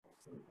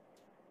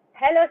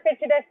Hello,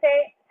 Sidharth.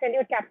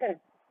 Salute, Captain.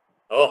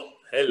 Oh,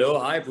 hello.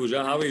 Hi,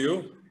 Pooja. How are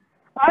you?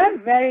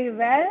 I'm very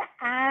well.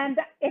 And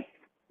if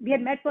we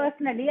had met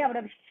personally, I would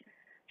have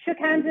shook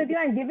hands with you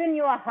and given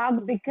you a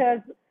hug because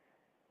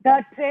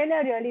the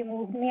trailer really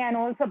moved me and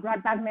also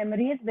brought back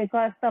memories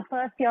because the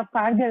first year of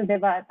Kargil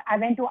Divas, I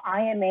went to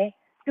IMA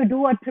to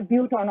do a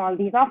tribute on all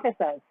these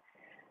officers.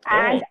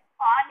 And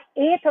on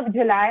 8th of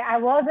July, I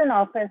was in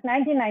office,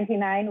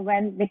 1999,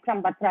 when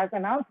Vikram Batra's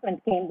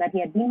announcement came that he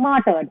had been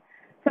martyred.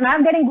 So now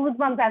I'm getting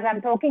goosebumps as I'm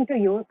talking to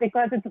you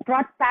because it's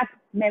brought back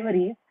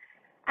memories.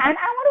 And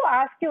I want to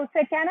ask you,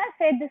 sir, can I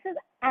say this is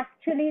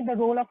actually the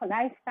role of a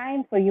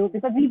lifetime for you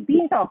because we've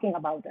been talking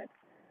about it?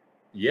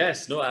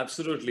 Yes, no,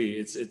 absolutely.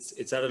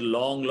 It's had a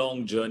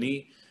long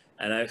journey,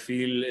 and I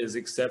feel is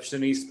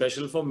exceptionally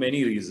special for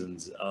many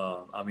reasons.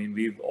 I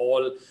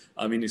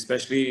mean,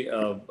 especially,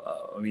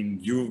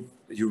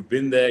 you've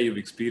been there, you've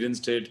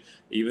experienced it.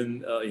 Even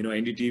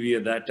NDTV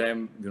at that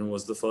time,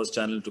 was the first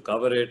channel to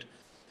cover it.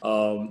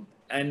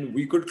 And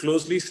we could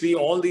closely see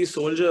all these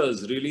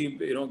soldiers really,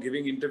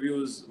 giving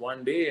interviews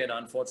one day and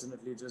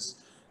unfortunately just,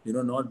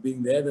 not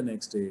being there the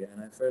next day.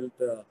 And I felt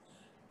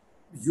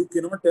you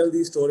cannot tell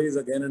these stories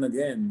again and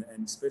again,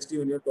 and especially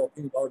when you're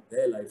talking about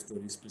their life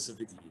stories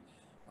specifically.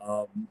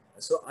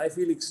 So I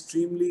feel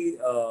extremely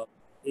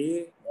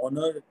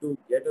honored to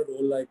get a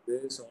role like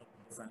this, or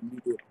the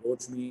family to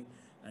approach me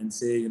and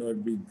say,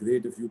 it'd be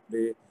great if you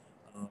play,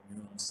 our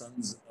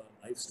son's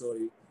life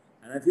story.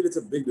 And I feel it's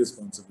a big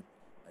responsibility.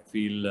 I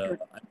feel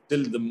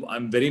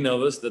I'm very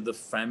nervous that the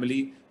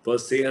family per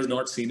se has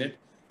not seen it.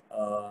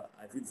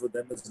 I feel for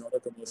them it's not a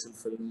commercial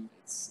film.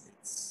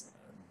 It's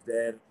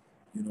their,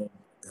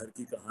 Ghar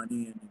Ki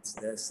Kahani, and it's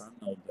their son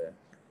out there.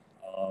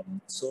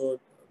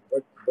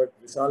 But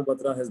Vishal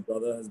Batra, his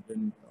brother, has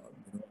been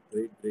a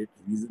great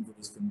reason for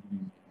this film to be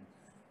made.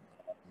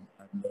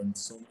 I've learned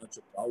so much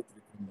about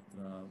Vikram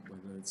Batra,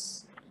 whether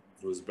it's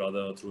through his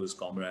brother, through his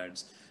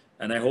comrades,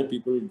 and I hope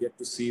people get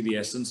to see the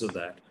essence of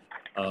that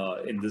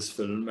in this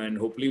film, and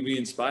hopefully be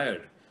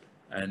inspired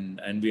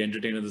and be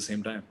entertained at the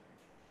same time.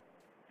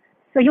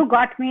 So you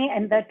got me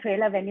in the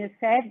trailer when you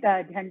said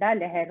Jhanda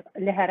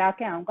lehara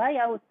ke aunga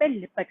ya us pe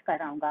lipat kar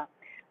aunga.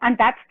 And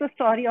that's the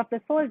story of the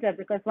soldier,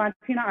 because once,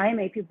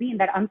 IMA, if you've been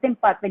that antim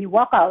path, when you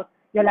walk out,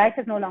 your life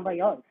is no longer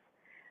yours.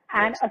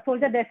 And a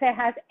soldier, they say,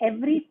 has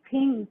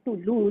everything to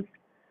lose,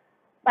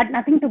 but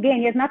nothing to gain.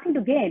 He has nothing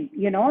to gain,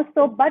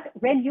 So, but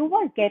when you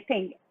were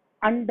getting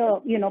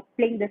under,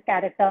 playing this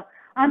character,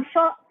 I'm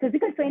sure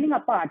physical training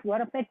apart, you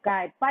are a fit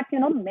guy, but,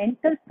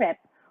 mental prep.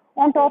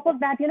 On top of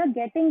that,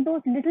 getting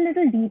those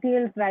little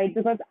details right,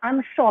 because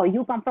I'm sure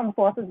you come from a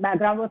forces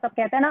background, वो सब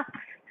कहते हैं ना,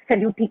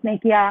 salute ठीक नहीं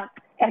किया,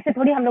 ऐसे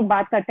थोड़ी हम लोग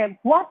बात करते हैं.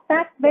 Was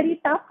that very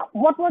tough?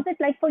 What was it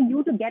like for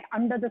you to get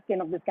under the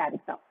skin of this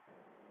character?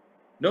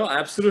 No,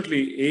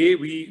 absolutely.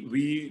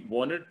 We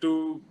wanted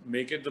to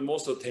make it the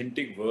most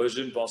authentic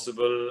version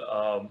possible.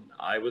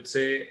 I would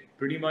say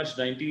pretty much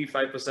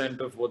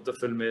 95% of what the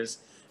film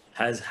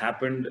has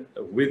happened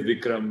with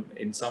Vikram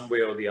in some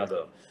way or the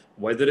other.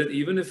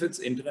 Even if it's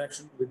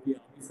interaction with the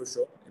army for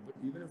sure, but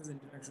even if it's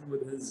interaction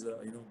with his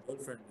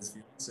girlfriend, his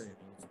fiance,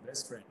 his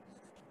best friend.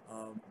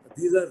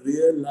 These are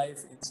real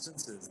life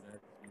instances that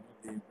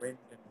they went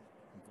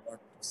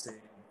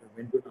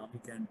to an army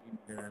canteen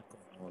to get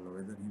alcohol, or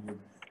whether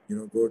he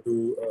would go to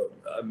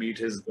meet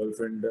his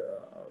girlfriend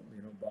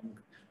bunk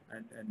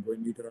and go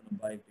and meet her on a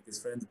bike, take his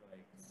friend's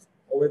bike,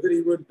 or whether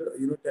he would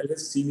tell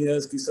his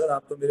seniors कि sir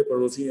आप तो मेरे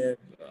पड़ोसी हैं,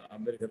 आप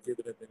मेरे घर के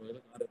इधर रहते हैं,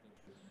 कहाँ रहते हैं.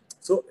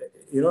 So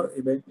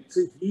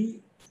eventually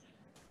he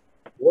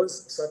was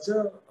such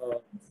a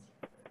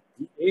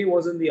he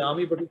was in the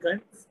army, but he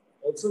kind of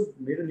also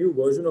made a new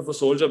version of a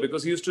soldier,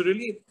 because he used to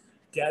really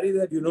carry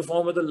that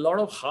uniform with a lot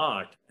of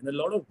heart and a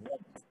lot of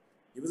warmth.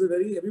 He was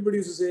everybody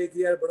used to say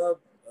कि यार बड़ा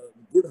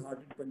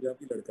good-hearted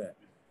Punjabi लड़का है,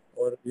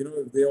 or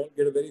they all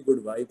get a very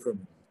good vibe from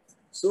him.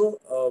 So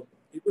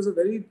it was a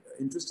very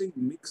interesting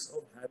mix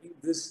of having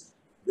this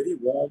very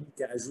warm,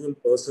 casual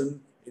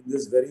person in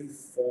this very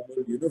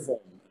formal uniform,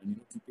 and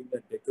keeping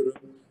that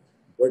decorum,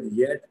 but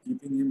yet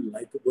keeping him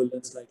likable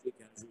and slightly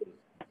casual.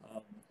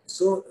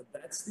 So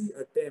that's the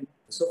attempt.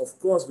 So of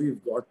course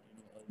we've got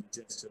all the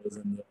gestures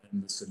and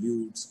the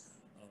salutes.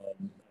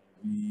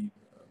 Even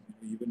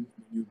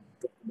when you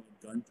talk about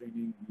gun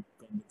training, we've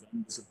got the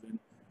gun discipline.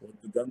 Or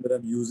the gun that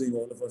I'm using,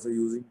 all of us are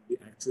using the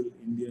actual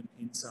Indian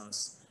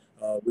INSAS,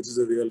 which is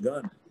a real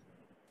gun.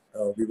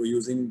 We were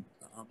using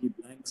army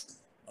blanks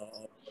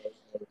or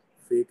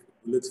fake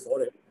bullets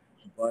for it,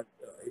 but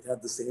it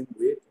had the same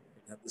weight.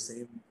 It had the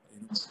same,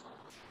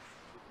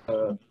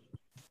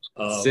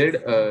 Sid,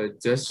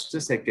 just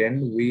a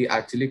second. We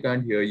actually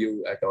can't hear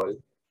you at all.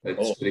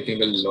 It's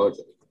breaking a lot.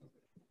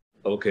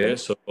 Okay,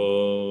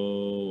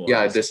 so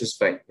yeah, this is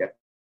fine. Yeah.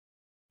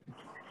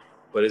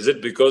 But is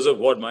it because of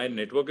what my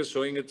network is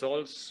showing? It's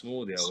all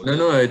smooth. Yeah.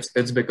 No,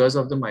 it's because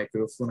of the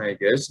microphone, I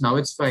guess. Now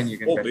it's fine. You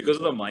can. Oh, because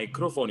of the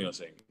microphone, you're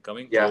saying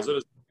coming closer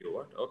is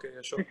what? Okay,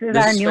 yeah, sure. This is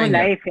our new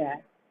life,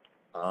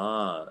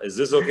 yeah. Is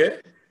this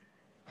okay?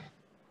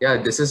 Yeah,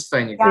 this is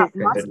fine. You can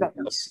much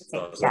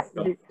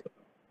better.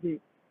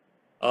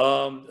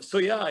 So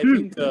yeah, I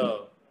think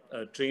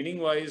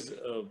training-wise,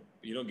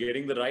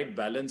 getting the right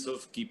balance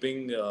of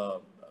keeping.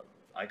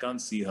 I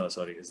can't see her.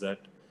 Sorry, is that?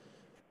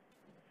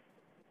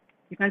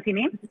 You can't see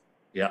me?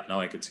 Yeah, now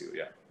I can see you.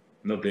 Yeah,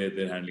 no,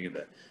 they're handling it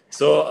there.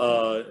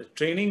 So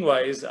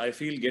training-wise, I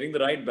feel getting the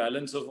right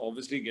balance of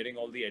obviously getting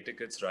all the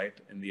etiquettes right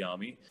in the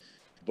army,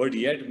 but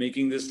yet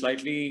making this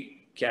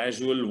slightly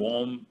casual,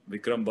 warm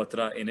Vikram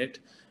Batra in it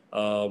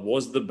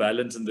was the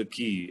balance and the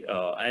key.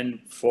 And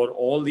for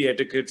all the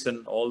etiquettes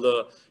and all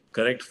the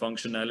correct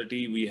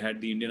functionality, we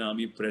had the Indian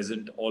Army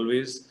present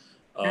always.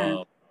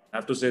 I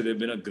have to say they've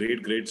been a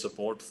great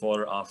support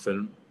for our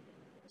film.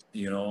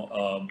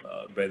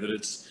 Whether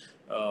it's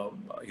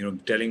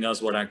telling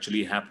us what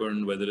actually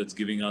happened, whether it's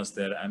giving us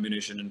their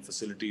ammunition and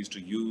facilities to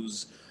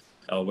use,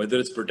 whether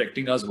it's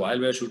protecting us while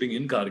we're shooting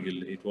in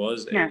Kargil. It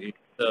was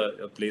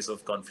a place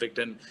of conflict,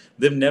 and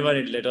they've never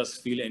let us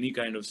feel any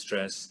kind of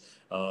stress.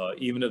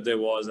 Even if there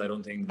was, I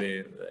don't think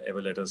they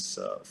ever let us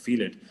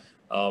feel it.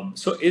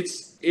 So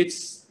it's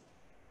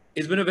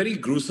been a very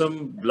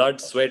gruesome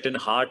blood, sweat, and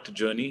heart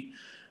journey.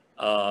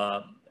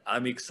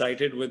 I'm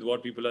excited with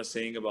what people are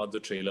saying about the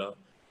trailer,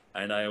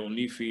 and I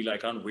only feel I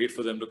can't wait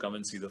for them to come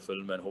and see the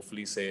film and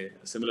hopefully say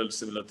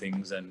similar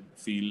things and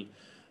feel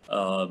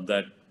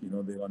that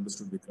they've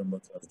understood Vikram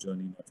Batra's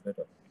journey much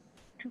better.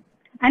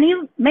 And he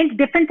meant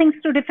different things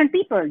to different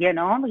people.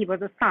 He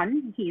was a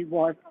son, he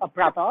was a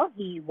brother,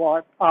 he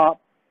was a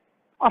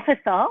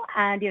officer,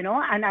 and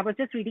and I was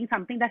just reading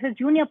something that his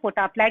junior put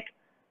up, like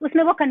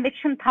उसमें वो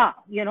conviction था,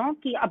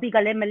 कि अभी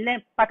गले मिलने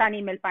पता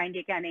नहीं मिल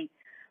पाएंगे क्या नहीं.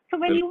 So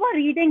when you were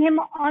reading him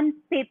on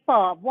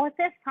paper, was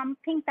there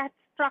something that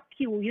struck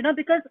you?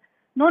 Because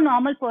no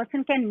normal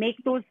person can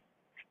make those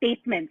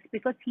statements,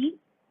 because he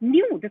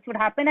knew this would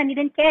happen and he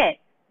didn't care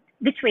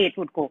which way it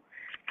would go.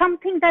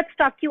 Something that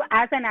struck you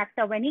as an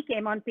actor when he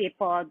came on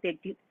paper, did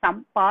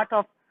some part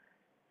of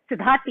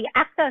Sidharth, the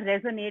actor,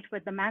 resonate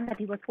with the man that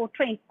he was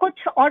portraying? Kuch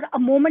or a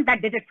moment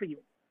that did it for you?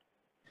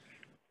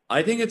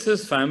 I think it's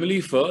his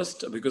family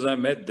first, because I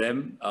met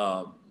them,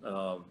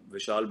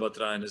 Vishal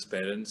Batra and his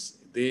parents.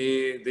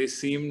 They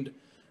seemed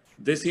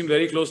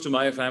very close to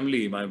my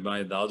family.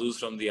 My dadu's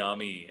from the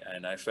army,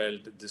 and I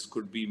felt this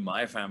could be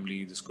my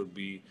family. This could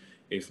be,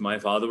 if my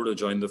father would have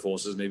joined the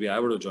forces, maybe I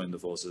would have joined the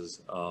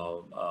forces.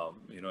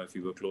 If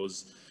we were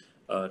close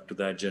to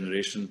that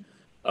generation,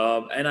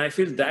 and I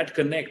feel that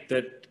connect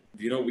that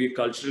we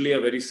culturally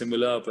are very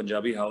similar.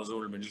 Punjabi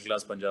household, middle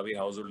class Punjabi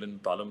household in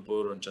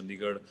Palampur and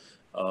Chandigarh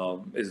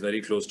is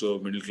very close to a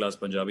middle class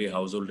Punjabi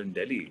household in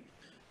Delhi.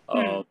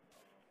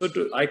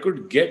 I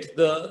could get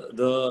the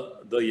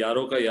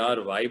Yaro Ka Yar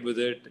vibe with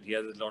it. He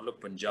has a lot of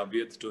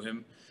Punjabiyat to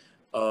him.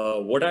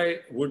 What I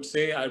would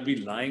say, I'd be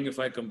lying if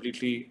I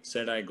completely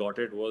said I got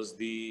it, was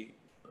the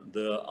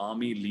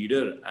army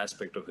leader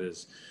aspect of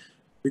his.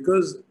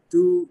 Because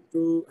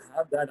to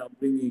have that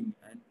upbringing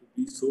and to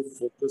be so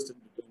focused and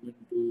determined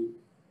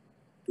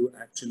to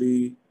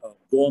actually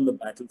go on the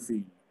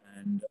battlefield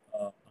and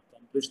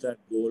accomplish that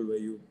goal where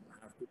you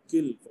have to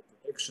kill for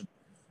protection.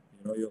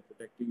 You're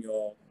protecting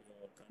your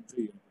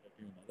country, you're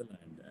protecting your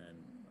motherland, and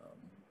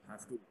you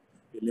have to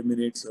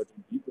eliminate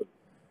certain people.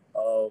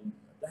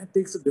 That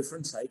takes a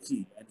different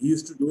psyche, and he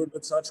used to do it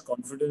with such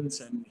confidence,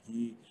 and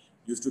he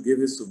used to give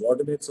his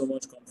subordinates so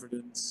much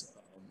confidence.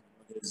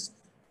 His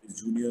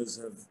juniors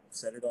have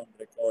said it on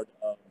record.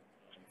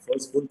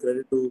 First, full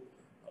credit to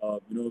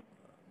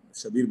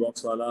Shabir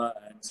Boxwala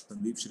and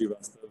Sandeep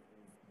Shrivastava,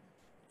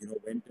 who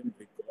went and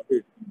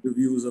recorded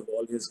interviews of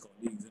all his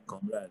colleagues and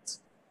comrades,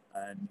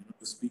 and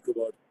to speak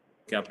about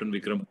Captain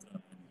Vikram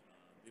Batra.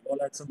 They've all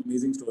had some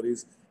amazing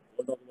stories.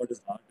 All talk about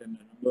his heart, and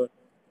I remember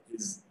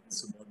his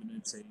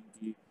subordinate saying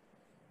कि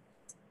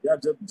यार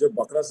जब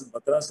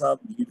बत्रा साहब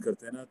lead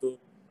करते हैं ना तो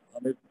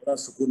हमें बड़ा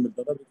सुकून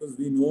मिलता था, because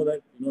we know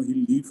that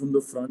he'll lead from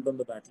the front on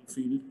the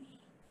battlefield,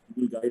 he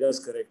will guide us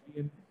correctly,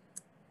 and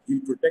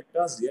he'll protect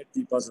us yet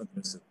keep us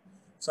aggressive.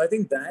 So I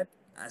think that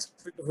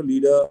aspect of a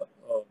leader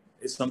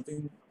is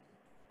something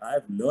I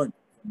have learned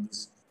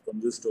from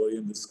this story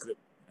and this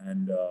script,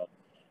 and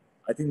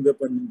I think the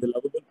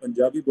lovable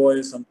Punjabi boy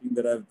is something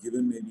that I've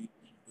given maybe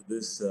to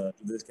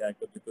this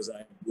character, because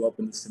I grew up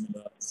in a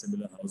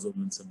similar household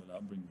and similar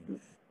upbringing.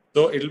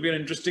 So it'll be an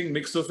interesting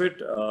mix of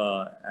it,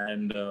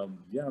 and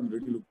I'm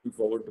really looking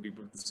forward to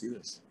people to see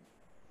this.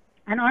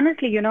 And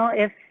honestly,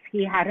 if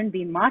he hadn't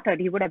been martyred,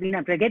 he would have been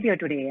a brigadier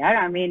today. Yeah?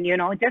 I mean,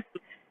 just...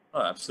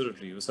 Oh,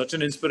 absolutely. He was such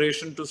an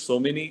inspiration to so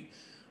many,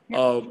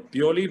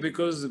 purely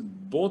because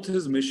both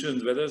his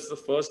missions, whether it's the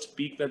first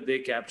peak that they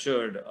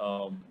captured,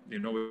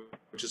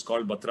 which is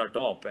called Batra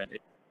Top, and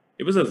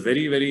it was a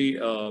very, very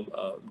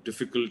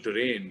difficult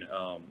terrain.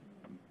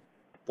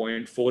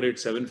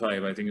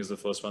 0.4875, I think, is the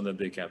first one that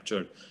they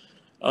captured.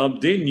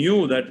 They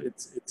knew that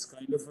it's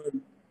kind of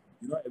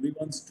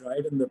everyone's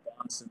tried in the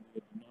past and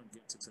they did not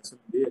get successful.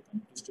 They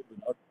accomplished it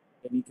without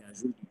any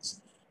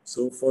casualties.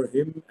 So for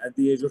him, at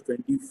the age of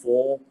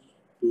 24,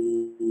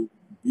 to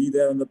be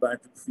there on the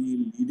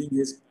battlefield, leading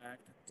his pack,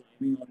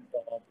 climbing on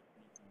top,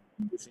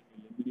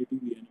 eliminating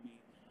the enemy,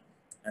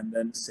 and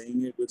then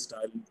saying it with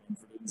style and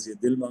confidence, "Ye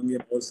dil mange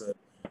mo sir,"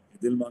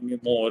 Dil Mange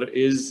More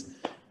is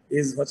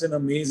such an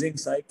amazing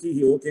psyche.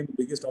 He overcame the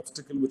biggest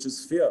obstacle, which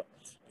is fear,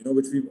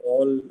 which we've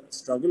all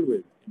struggled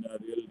with in our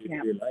real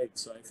day-to-day life.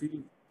 So I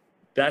feel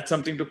that's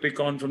something to pick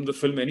on from the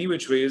film any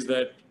which way, is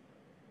that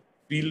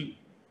feel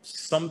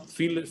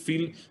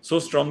so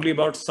strongly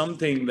about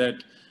something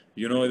that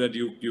that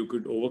you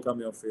could overcome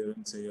your fear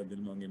and say, Dil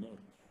Mange More.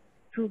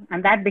 True.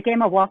 And that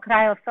became a war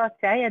cry of sorts,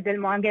 Dil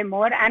Mange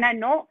More. And I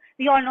know,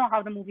 we all know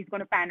how the movie is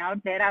going to pan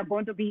out. There are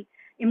going to be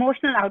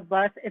emotional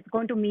outbursts. It's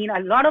going to mean a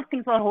lot of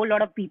things for a whole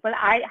lot of people.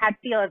 I had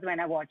tears when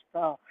I watched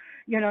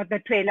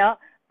the trailer.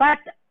 But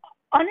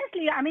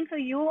honestly, I mean, for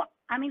you,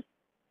 I mean,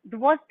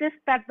 was this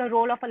that the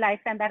role of a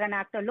lifetime that an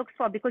actor looks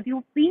for? Because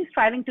you've been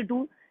striving to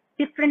do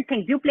different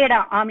things. You played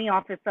an army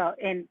officer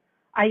in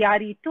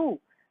Ayari too.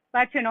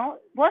 But,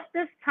 was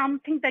this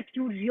something that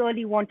you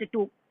really wanted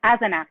to as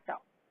an actor?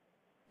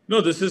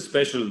 No, this is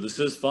special. This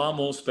is far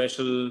more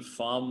special, I'm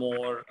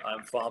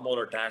far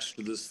more attached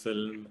to this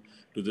film,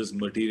 to this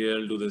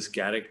material, to this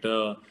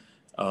character.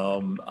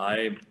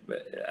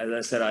 As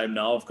I said, I've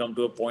now come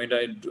to a point,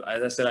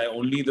 the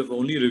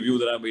only review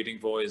that I'm waiting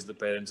for is the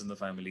parents and the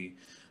family.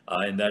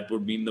 And that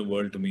would mean the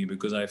world to me,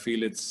 because I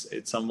feel it's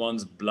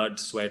someone's blood,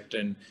 sweat,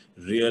 and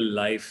real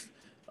life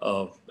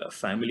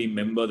family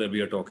member that we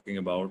are talking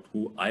about,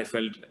 who I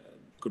felt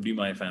could be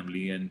my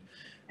family.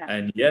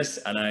 And yes,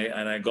 and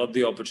I got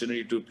the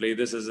opportunity to play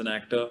this as an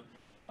actor.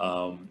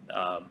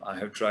 I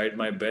have tried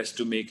my best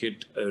to make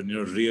it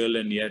real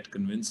and yet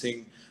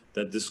convincing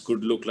that this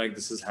could look like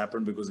this has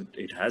happened, because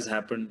it has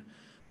happened.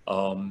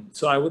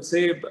 So I would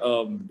say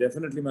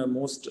definitely my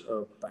most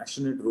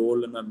passionate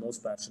role and my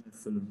most passionate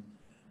film,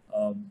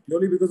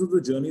 purely because of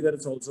the journey that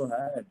it's also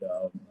had.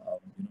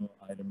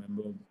 I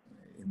remember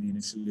in the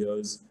initial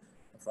years,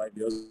 5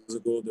 years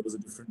ago, there was a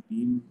different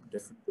team,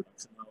 different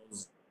production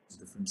house,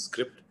 different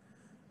script.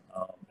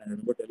 And I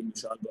remember telling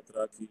Vishal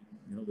Batra,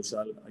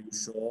 Vishal, are you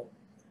sure?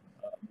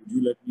 Would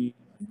you let me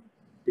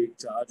take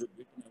charge of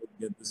it, and I would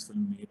get this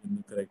film made in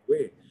the correct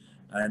way?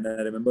 And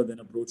I remember then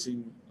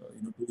approaching,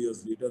 2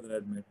 years later, that I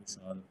had met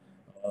Vishal,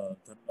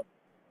 Dharma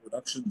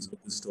Productions,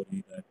 with this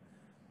story that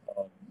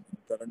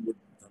Karan would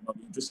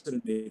be interested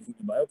in making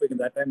a biopic. And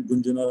that time,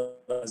 Gunjana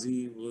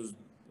Razi was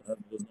not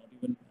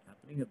even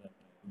happening at that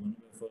time. One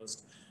of the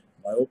first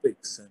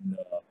biopics, and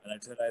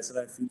I said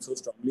I feel so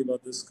strongly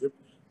about this script.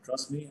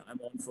 Trust me, I'm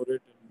on for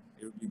it,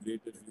 and it would be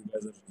great if you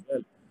guys are as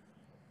well.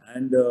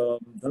 And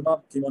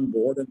Dharma came on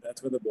board, and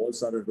that's where the ball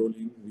started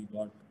rolling. We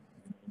got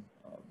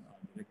our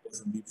director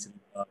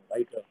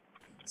writer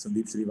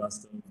Sandeep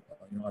Srivastava,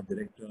 our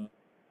director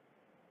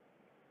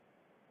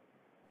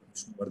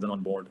Vishnu Vardhan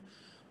on board.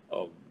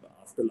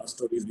 After Last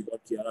Stories, we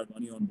got Kiara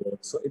Advani on board.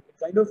 So it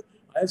kind of,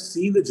 I have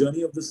seen the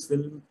journey of this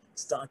film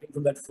starting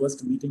from that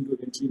first meeting to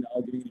eventually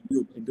now giving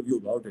an interview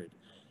about it.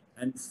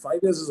 And 5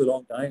 years is a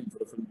long time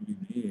for a film to be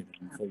made,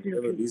 and for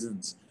whatever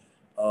reasons.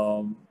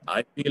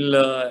 I feel,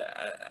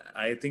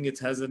 I think it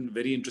has a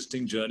very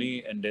interesting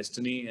journey and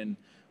destiny, and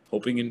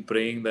hoping and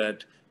praying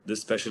that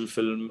this special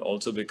film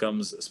also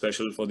becomes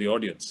special for the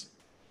audience.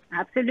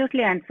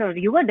 Absolutely. And so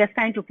you were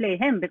destined to play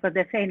him, because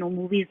they say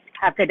movies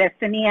have their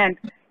destiny, and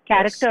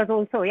characters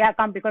also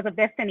come because of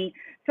destiny.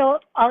 So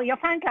your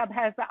fan club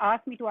has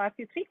asked me to ask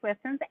you 3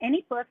 questions.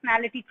 Any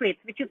personality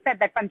traits, which you said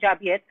that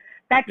Punjabiyat,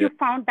 that you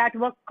found that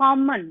were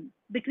common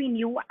between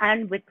you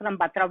and Vikram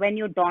Batra when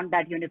you donned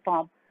that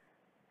uniform?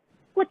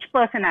 Which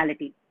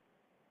personality?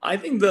 I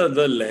think the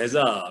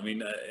lehza, I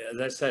mean, as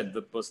I said,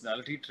 the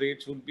personality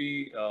traits would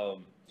be,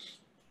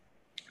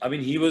 I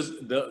mean, he was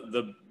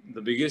the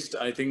biggest,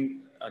 I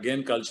think,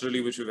 again,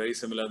 culturally, which were very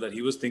similar, that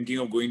he was thinking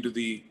of going to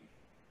the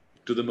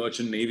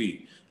Merchant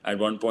Navy at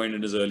one point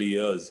in his early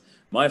years.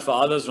 My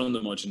father's from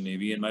the Merchant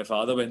Navy, and my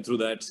father went through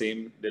that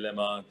same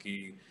dilemma.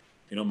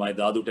 My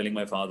dadu telling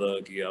my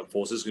father, ki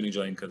forces kyun nahi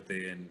join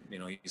karte, and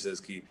he says,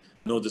 ki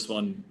no, this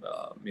one,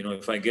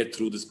 if I get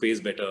through, this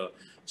pays better.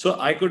 So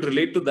I could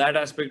relate to that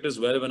aspect as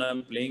well when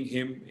I'm playing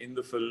him in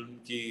the film.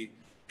 Ki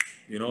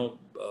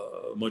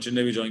Merchant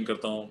Navy join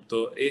karta hu.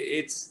 So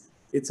it's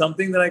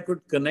something that I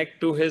could connect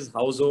to his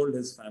household,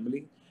 his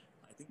family.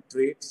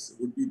 Traits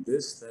would be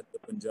this, that the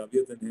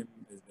Punjabiyat in him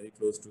is very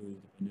close to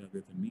the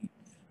Punjabiyat in me.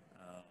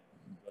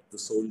 But the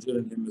soldier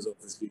in him is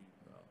obviously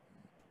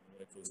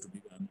very close to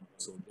me. I'm not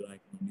a soldier, I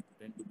can only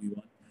pretend to be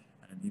one,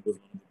 and he was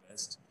one of the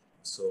best.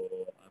 So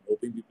I'm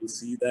hoping people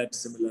see that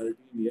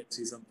similarity and yet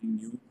see something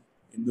new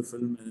in the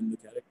film and in the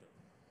character.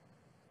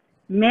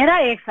 मेरा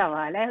एक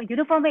सवाल है,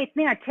 uniform में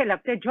इतने अच्छे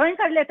लगते, join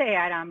कर लेते हैं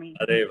यार आर्मी.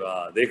 अरे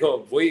वाह, देखो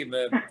वही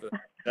मैं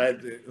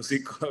शायद उसी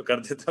को कर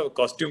देता,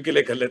 कॉस्ट्यूम के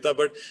लिए कर लेता,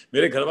 बट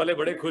मेरे घर वाले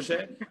बड़े खुश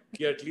हैं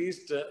कि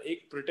एटलीस्ट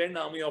एक प्रिटेंड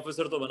आर्मी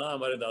ऑफिसर तो बना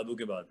हमारे दादू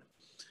के बाद.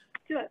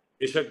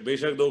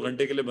 बेशक 2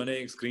 घंटे के लिए बने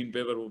एक स्क्रीन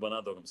पे, पर वो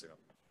बना तो कम से कम.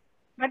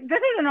 But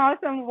this is an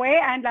awesome way.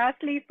 And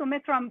lastly,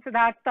 Sumit from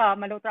Sidharth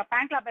Malhotra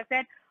Fan Club has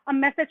said a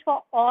message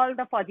for all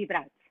the Fauji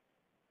brats.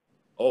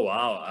 Oh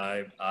wow,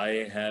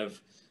 I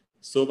have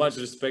so much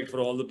respect for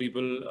all the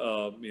people,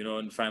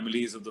 and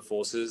families of the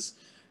forces.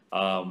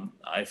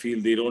 I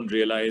feel they don't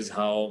realize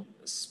how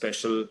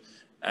special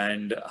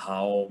and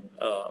how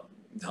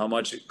how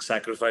much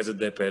sacrifice that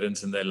their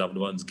parents and their loved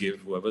ones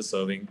give, whoever's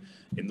serving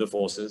in the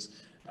forces.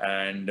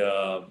 And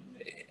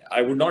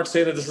I would not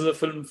say that this is a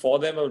film for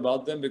them or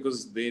about them,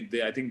 because they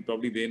I think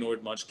probably they know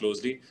it much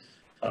closely.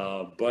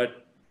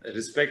 But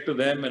respect to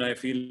them, and I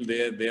feel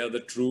they are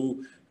the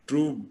true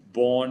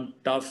born,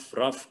 tough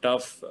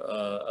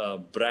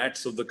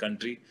brats of the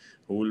country,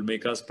 who will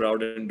make us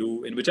proud and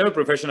do in whichever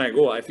profession I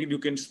go. I feel you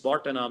can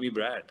spot an army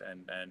brat,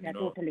 and yeah,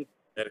 totally.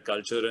 Their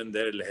culture and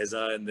their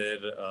lehza and their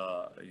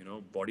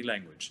body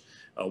language,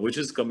 which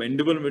is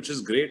commendable, which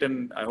is great,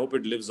 and I hope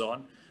it lives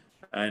on.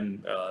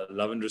 And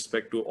love and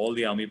respect to all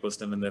the army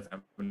personnel and their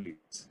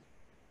families.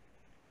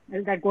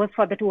 Well, that goes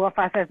for the two of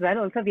us as well.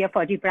 Also, we are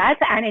Fauji brats.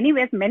 And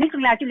anyways, many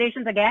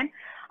congratulations again.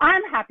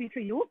 I'm happy for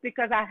you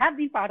because I have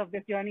been part of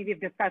this journey. We've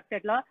discussed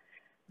it a lot.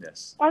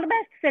 Yes. All the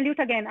best. Salute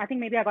again. I think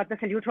maybe I got the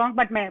salute wrong,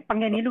 but मैं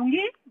पंगे नहीं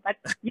लूँगी. But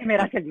ये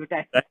मेरा salute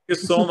है. Thank you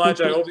so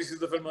much. I hope you see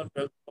the film on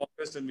 12th of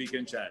August and we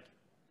can chat.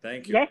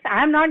 Thank you. Yes,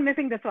 I'm not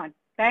missing this one.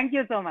 Thank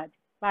you so much.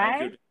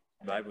 Bye.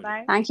 Thank you.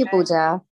 Bye. Thank you, Pooja.